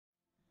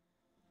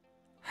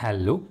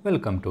Hello,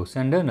 welcome to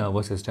Central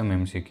Nervous System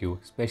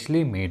MCQ,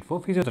 specially made for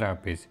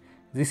physiotherapists.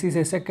 This is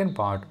a second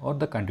part or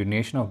the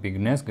continuation of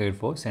beginner's guide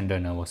for central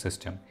nervous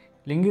system.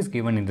 Link is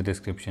given in the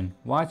description.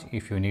 Watch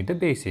if you need the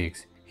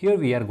basics. Here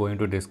we are going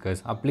to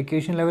discuss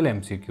application level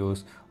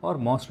MCQs or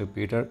most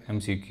repeated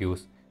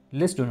MCQs.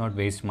 Let's do not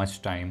waste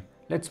much time.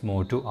 Let's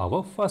move to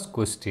our first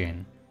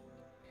question.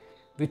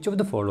 Which of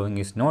the following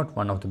is not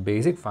one of the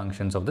basic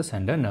functions of the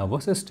central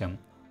nervous system?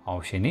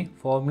 Option A.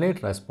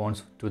 Formulate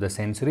response to the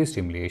sensory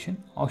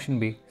stimulation. Option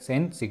B.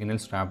 Send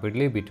signals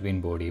rapidly between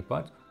body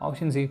parts.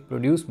 Option C.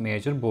 Produce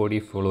major body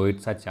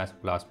fluid such as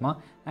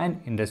plasma and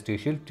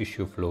interstitial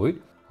tissue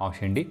fluid.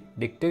 Option D.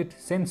 Dictate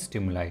sense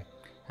stimuli.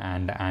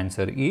 And the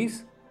answer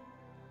is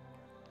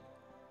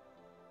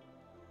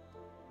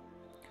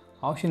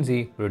Option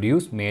C.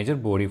 Produce major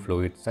body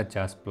fluid such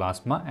as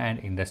plasma and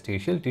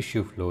interstitial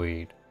tissue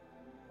fluid.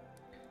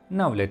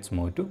 Now let's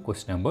move to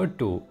question number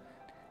 2.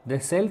 The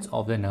cells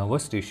of the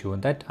nervous tissue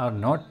that are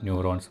not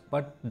neurons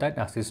but that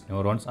assist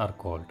neurons are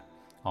called.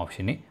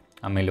 Option A.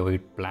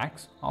 Amyloid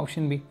plaques.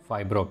 Option B.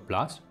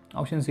 Fibroblasts.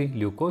 Option C.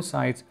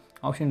 Leukocytes.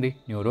 Option D.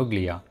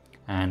 Neuroglia.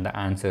 And the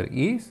answer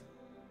is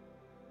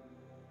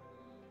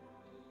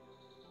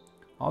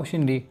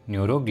Option D.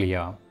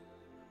 Neuroglia.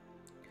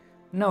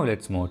 Now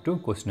let's move to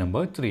question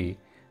number 3.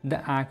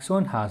 The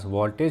axon has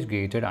voltage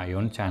gated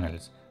ion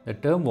channels. The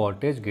term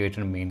voltage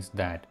gated means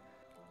that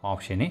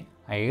Option A.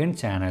 Ion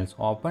channels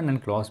open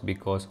and close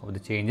because of the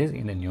changes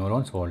in the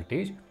neuron's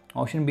voltage.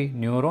 Option B.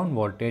 Neuron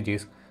voltage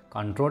is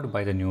controlled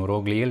by the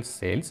neuroglial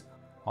cells.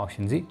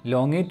 Option C.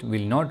 Elongate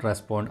will not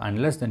respond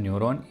unless the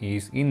neuron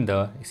is in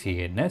the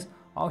CNS.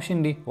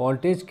 Option D.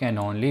 Voltage can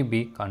only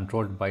be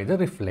controlled by the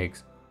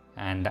reflex.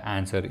 And the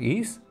answer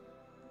is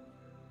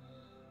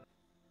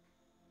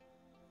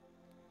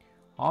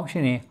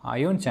Option A.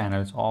 Ion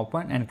channels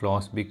open and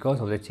close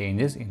because of the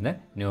changes in the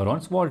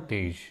neuron's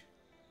voltage.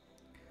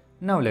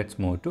 Now let's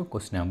move to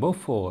question number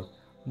 4.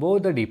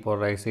 Both the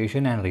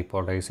depolarization and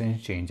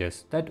repolarization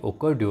changes that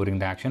occur during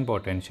the action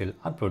potential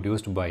are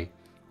produced by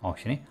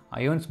Option A.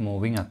 Ions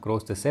moving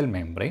across the cell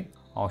membrane.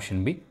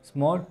 Option B.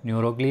 Small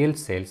neuroglial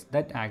cells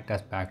that act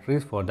as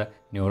batteries for the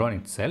neuron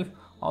itself.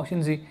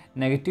 Option C.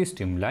 Negative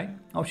stimuli.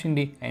 Option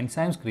D.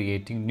 Enzymes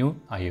creating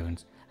new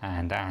ions.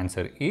 And the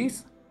answer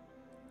is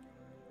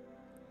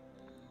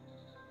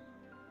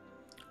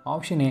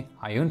Option A.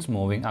 Ions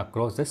moving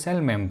across the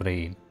cell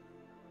membrane.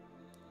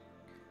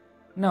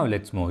 Now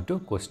let's move to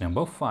question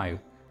number 5.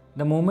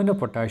 The movement of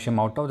potassium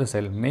out of the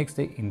cell makes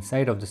the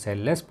inside of the cell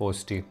less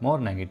positive, more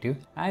negative,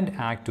 and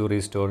act to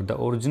restore the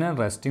original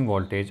resting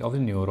voltage of the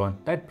neuron.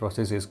 That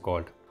process is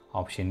called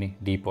Option A.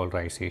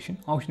 Depolarization.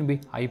 Option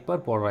B.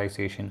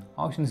 Hyperpolarization.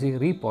 Option C.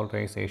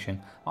 Repolarization.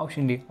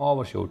 Option D.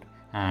 Overshoot.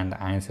 And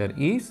the answer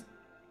is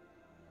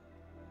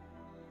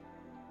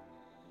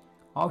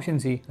Option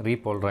C.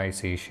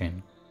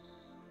 Repolarization.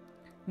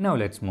 Now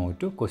let's move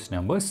to question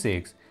number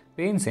 6.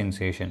 Pain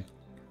sensation.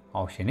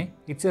 Option A.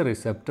 It's a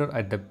receptor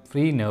at the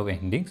free nerve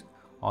endings.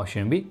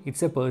 Option B.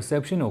 It's a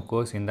perception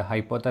occurs in the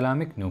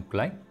hypothalamic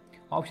nuclei.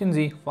 Option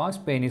C.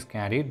 Fast pain is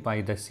carried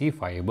by the C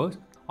fibers.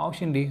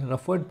 Option D.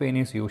 Referred pain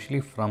is usually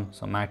from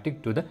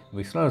somatic to the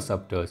visceral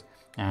receptors.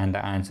 And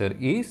the answer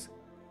is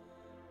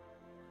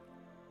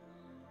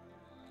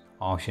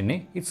Option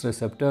A. Its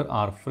receptor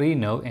are free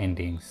nerve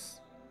endings.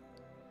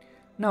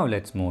 Now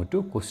let's move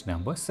to question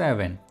number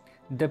 7.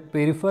 The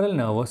peripheral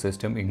nervous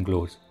system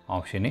includes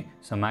Option A.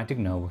 Somatic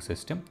nervous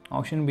system.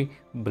 Option B.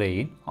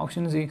 Brain.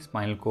 Option C.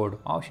 Spinal cord.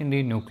 Option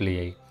D.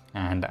 Nuclei.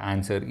 And the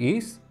answer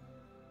is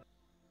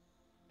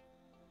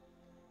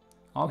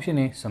Option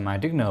A.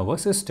 Somatic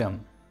nervous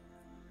system.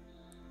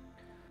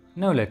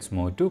 Now let's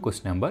move to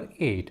question number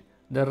 8.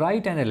 The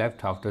right and the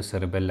left half of the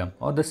cerebellum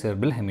or the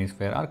cerebral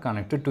hemisphere are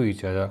connected to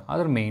each other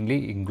are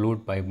mainly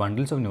included by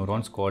bundles of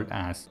neurons called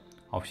as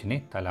Option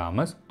A.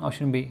 Thalamus.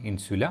 Option B.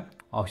 Insula.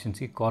 Option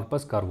C.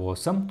 Corpus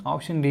callosum.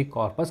 Option D.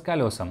 Corpus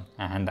callosum.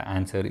 And the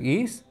answer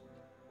is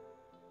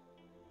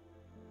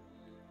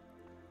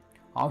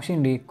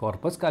Option D.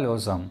 Corpus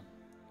callosum.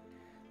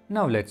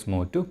 Now let's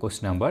move to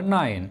question number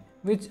 9.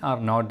 Which are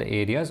not the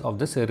areas of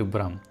the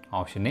cerebrum?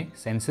 Option A.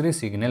 Sensory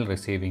signal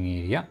receiving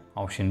area.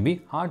 Option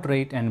B. Heart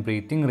rate and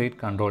breathing rate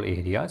control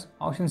areas.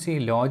 Option C.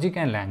 Logic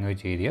and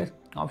language areas.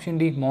 Option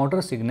D.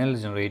 Motor signal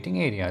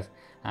generating areas.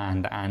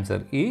 And the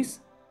answer is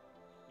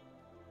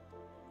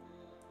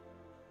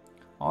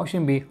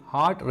Option B.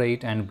 Heart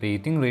rate and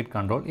breathing rate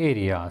control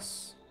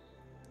areas.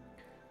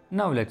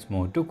 Now let's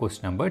move to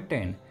question number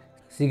 10.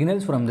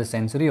 Signals from the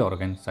sensory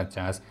organs such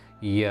as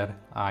ear,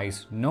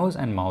 eyes, nose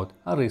and mouth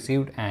are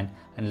received and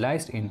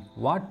analyzed in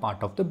what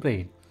part of the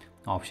brain?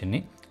 Option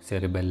A.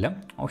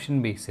 Cerebellum.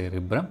 Option B.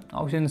 Cerebrum.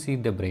 Option C.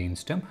 The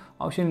brainstem.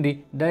 Option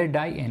D. The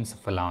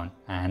diencephalon.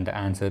 And the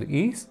answer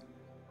is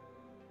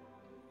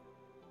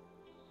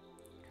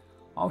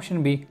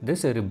Option B. The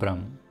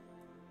cerebrum.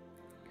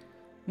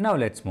 Now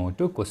let's move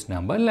to question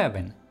number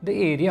 11. The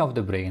area of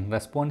the brain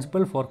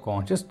responsible for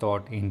conscious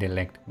thought,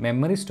 intellect,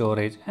 memory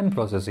storage and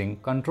processing,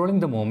 controlling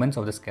the movements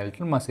of the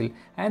skeletal muscle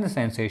and the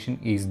sensation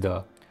is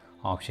the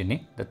Option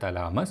A, the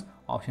thalamus.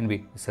 Option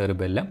B,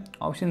 cerebellum.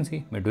 Option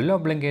C, medulla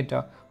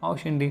oblongata.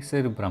 Option D,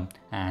 cerebrum.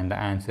 And the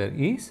answer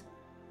is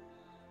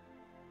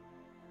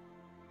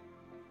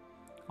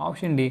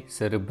option D,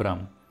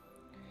 cerebrum.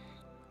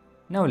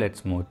 Now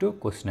let's move to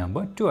question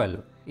number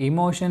 12.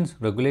 Emotions,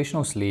 regulation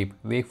of sleep,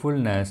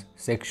 wakefulness,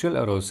 sexual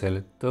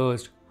arousal,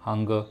 thirst,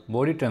 hunger,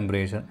 body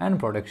temperature and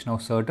production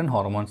of certain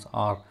hormones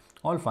are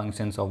all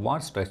functions of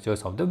what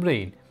structures of the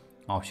brain?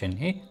 Option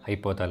A,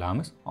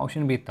 hypothalamus.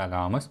 Option B,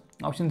 thalamus.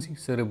 Option C,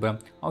 cerebrum.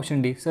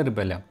 Option D,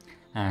 cerebellum.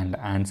 And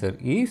the answer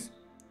is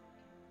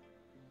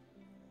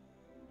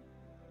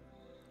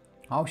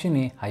option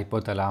A,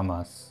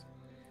 hypothalamus.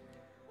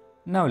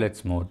 Now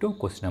let's move to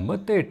question number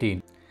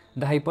 13.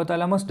 The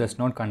hypothalamus does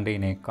not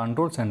contain a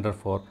control center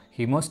for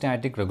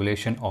hemostatic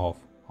regulation of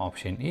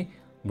option A,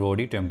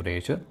 body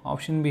temperature,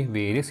 option B,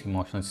 various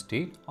emotional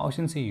state,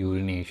 option C,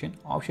 urination,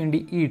 option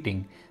D,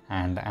 eating,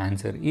 and the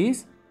answer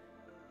is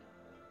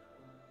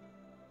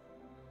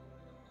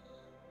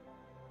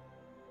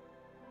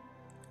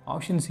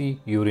option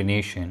C,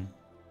 urination.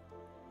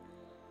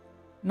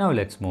 Now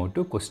let's move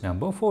to question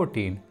number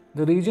 14.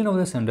 The region of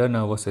the central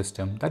nervous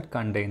system that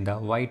contain the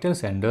vital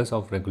centers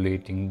of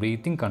regulating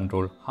breathing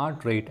control,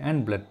 heart rate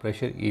and blood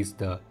pressure is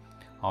the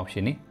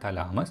option A,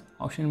 thalamus,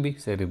 option B,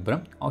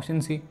 cerebrum, option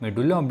C,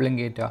 medulla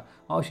oblongata,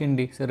 option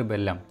D,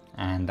 cerebellum,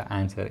 and the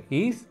answer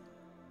is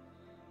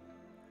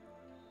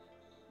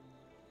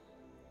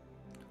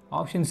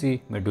option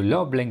C,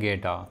 medulla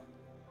oblongata.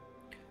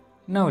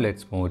 Now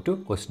let's move to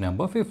question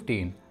number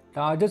 15.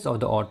 Targets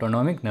of the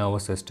autonomic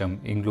nervous system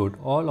include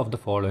all of the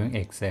following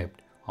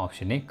except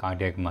option A,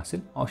 cardiac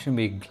muscle, option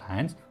B,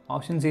 glands,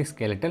 option C,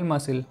 skeletal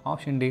muscle,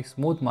 option D,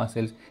 smooth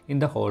muscles in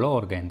the hollow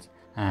organs,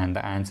 and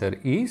the answer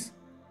is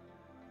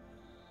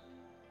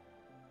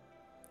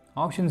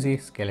option C,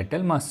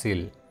 skeletal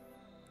muscle.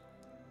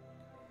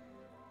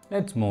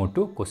 Let's move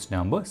to question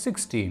number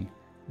 16.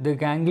 The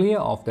ganglia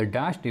of the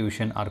dash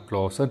division are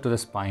closer to the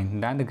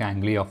spine than the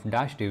ganglia of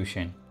dash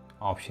division.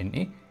 Option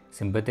A,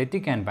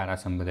 sympathetic and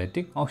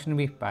parasympathetic. Option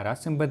B,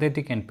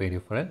 parasympathetic and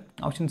peripheral.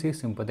 Option C,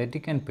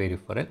 sympathetic and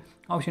peripheral.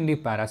 Option D,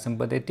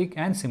 parasympathetic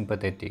and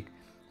sympathetic.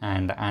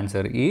 And the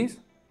answer is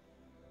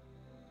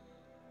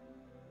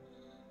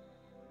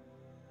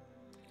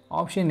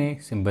option A,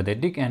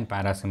 sympathetic and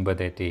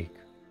parasympathetic.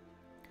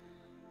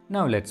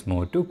 Now let's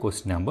move to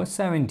question number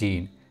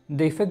 17.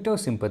 The effect of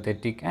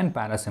sympathetic and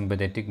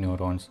parasympathetic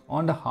neurons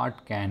on the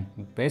heart can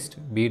best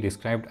be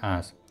described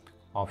as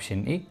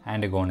option A,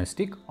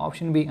 antagonistic,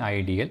 option B,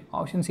 ideal,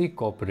 option C,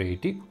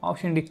 cooperative,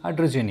 option D,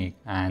 adrenergic,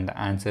 and the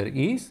answer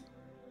is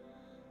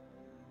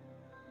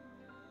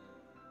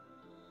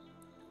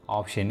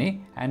option A,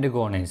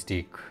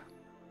 antagonistic.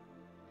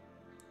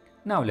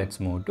 Now let's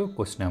move to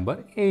question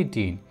number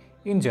 18.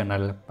 In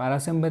general,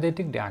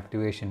 parasympathetic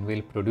deactivation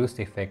will produce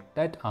effects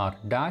that are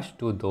dash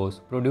to those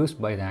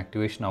produced by the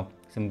activation of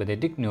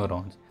sympathetic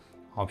neurons.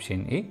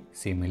 Option A,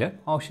 similar,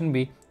 option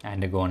B,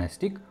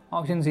 antagonistic,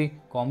 option C,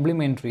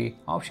 complementary,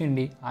 option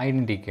D,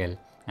 identical,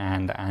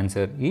 and the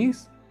answer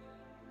is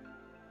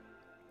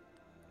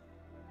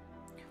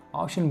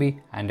option B,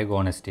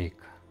 antagonistic.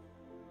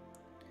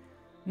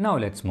 Now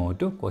let's move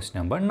to question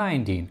number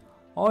 19.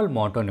 All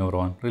motor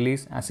neurons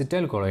release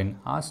acetylcholine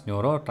as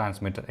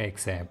neurotransmitter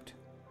except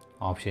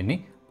option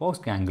A,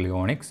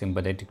 postganglionic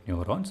sympathetic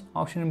neurons,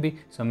 option B,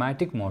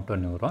 somatic motor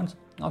neurons,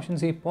 option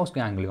C,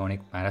 postganglionic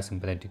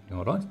parasympathetic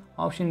neurons,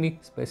 option D,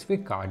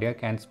 specific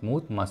cardiac and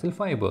smooth muscle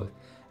fibers,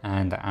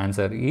 and the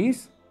answer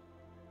is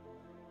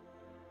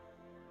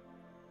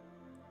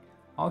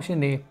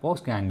option A,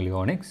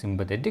 postganglionic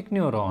sympathetic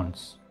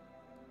neurons.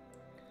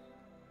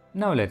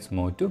 Now let's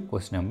move to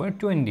question number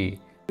 20.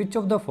 Which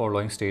of the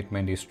following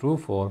statement is true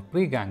for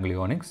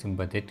preganglionic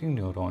sympathetic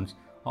neurons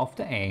of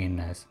the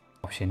ANS?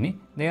 Option A,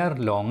 they are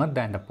longer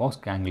than the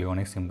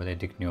postganglionic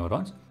sympathetic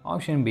neurons.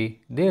 Option B,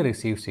 they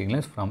receive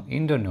signals from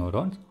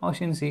interneurons.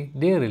 Option C,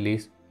 they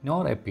release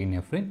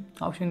norepinephrine.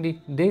 Option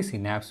D, they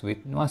synapse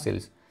with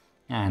muscles.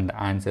 And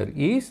the answer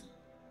is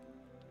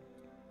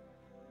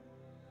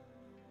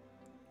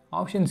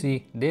option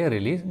C, they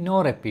release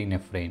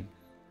norepinephrine.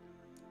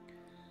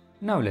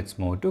 Now let's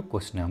move to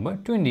question number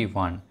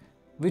 21.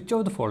 Which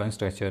of the following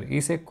structure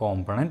is a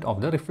component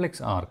of the reflex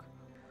arc?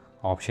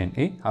 Option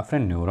A,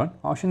 afferent neuron.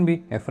 Option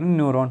B, efferent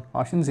neuron.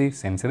 Option C,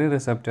 sensory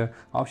receptor.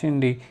 Option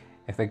D,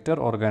 effector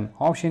organ.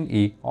 Option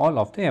E, all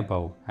of the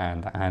above.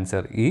 And the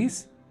answer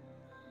is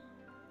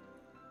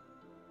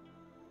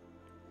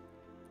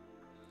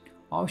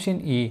option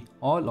E,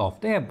 all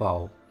of the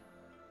above.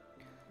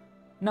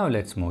 Now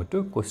let's move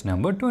to question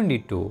number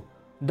 22.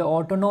 The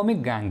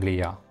autonomic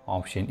ganglia,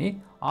 option A,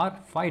 are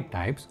 5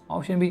 types.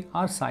 Option B,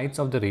 are sites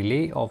of the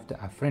relay of the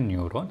afferent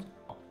neurons.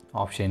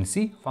 Option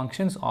C,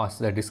 functions as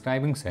the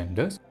describing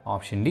centers.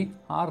 Option D,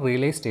 are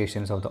relay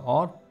stations of the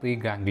or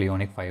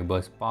preganglionic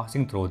fibers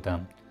passing through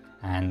them.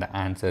 And the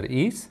answer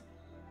is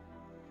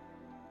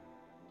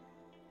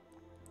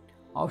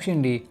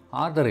option D,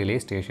 are the relay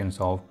stations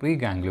of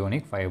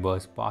preganglionic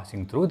fibers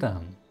passing through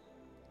them.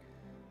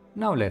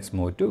 Now let's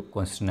move to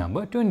question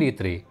number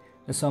 23.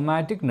 The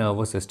somatic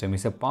nervous system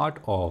is a part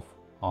of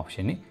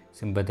option A,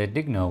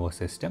 sympathetic nervous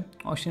system,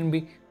 option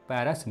B,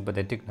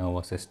 parasympathetic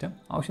nervous system,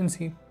 option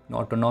C,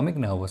 autonomic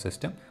nervous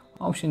system,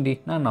 option D,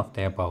 none of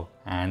the above.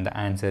 And the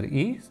answer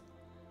is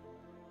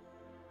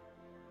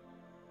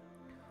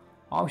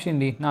option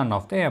D, none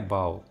of the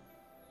above.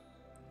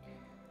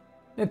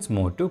 Let's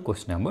move to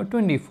question number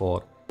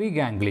 24.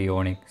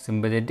 Preganglionic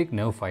sympathetic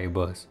nerve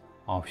fibers.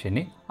 Option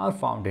A are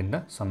found in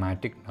the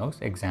somatic nerves,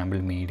 example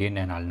median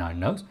and ulnar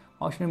nerves.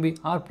 Option B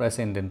are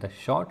present in the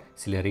short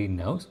ciliary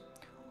nerves.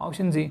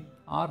 Option C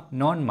are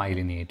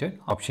non-myelinated.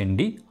 Option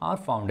D are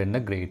found in the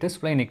greater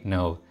splenic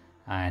nerve.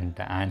 And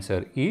the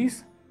answer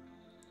is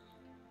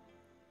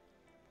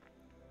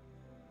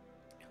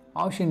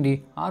option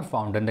D are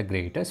found in the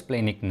greater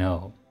splenic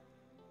nerve.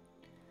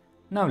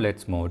 Now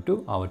let's move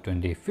to our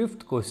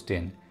 25th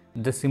question.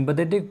 The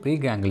sympathetic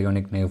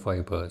preganglionic nerve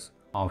fibers.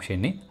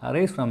 Option A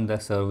arise from the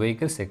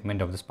cervical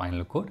segment of the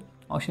spinal cord.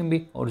 Option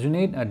B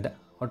originate at the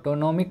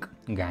autonomic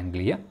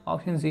ganglia.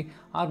 Option C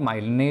are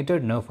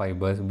myelinated nerve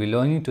fibers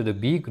belonging to the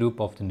B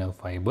group of the nerve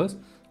fibers.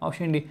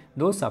 Option D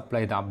those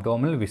supply the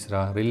abdominal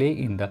viscera relay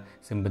in the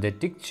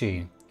sympathetic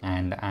chain.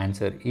 And the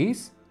answer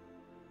is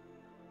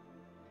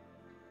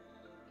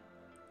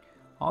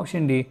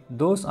option D,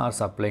 those are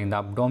supplying the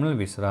abdominal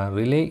viscera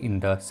relay in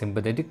the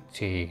sympathetic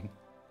chain.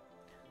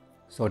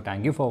 So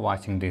thank you for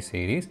watching this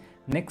series.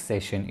 Next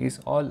session is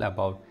all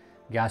about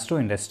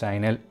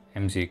gastrointestinal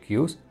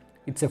MCQs.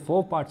 It's a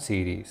 4-part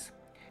series.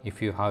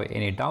 If you have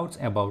any doubts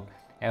about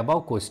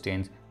above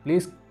questions,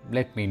 please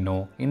let me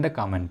know in the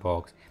comment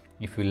box.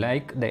 If you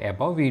like the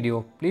above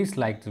video, please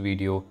like the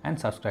video and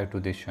subscribe to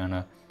this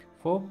channel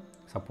for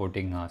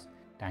supporting us.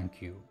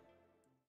 Thank you.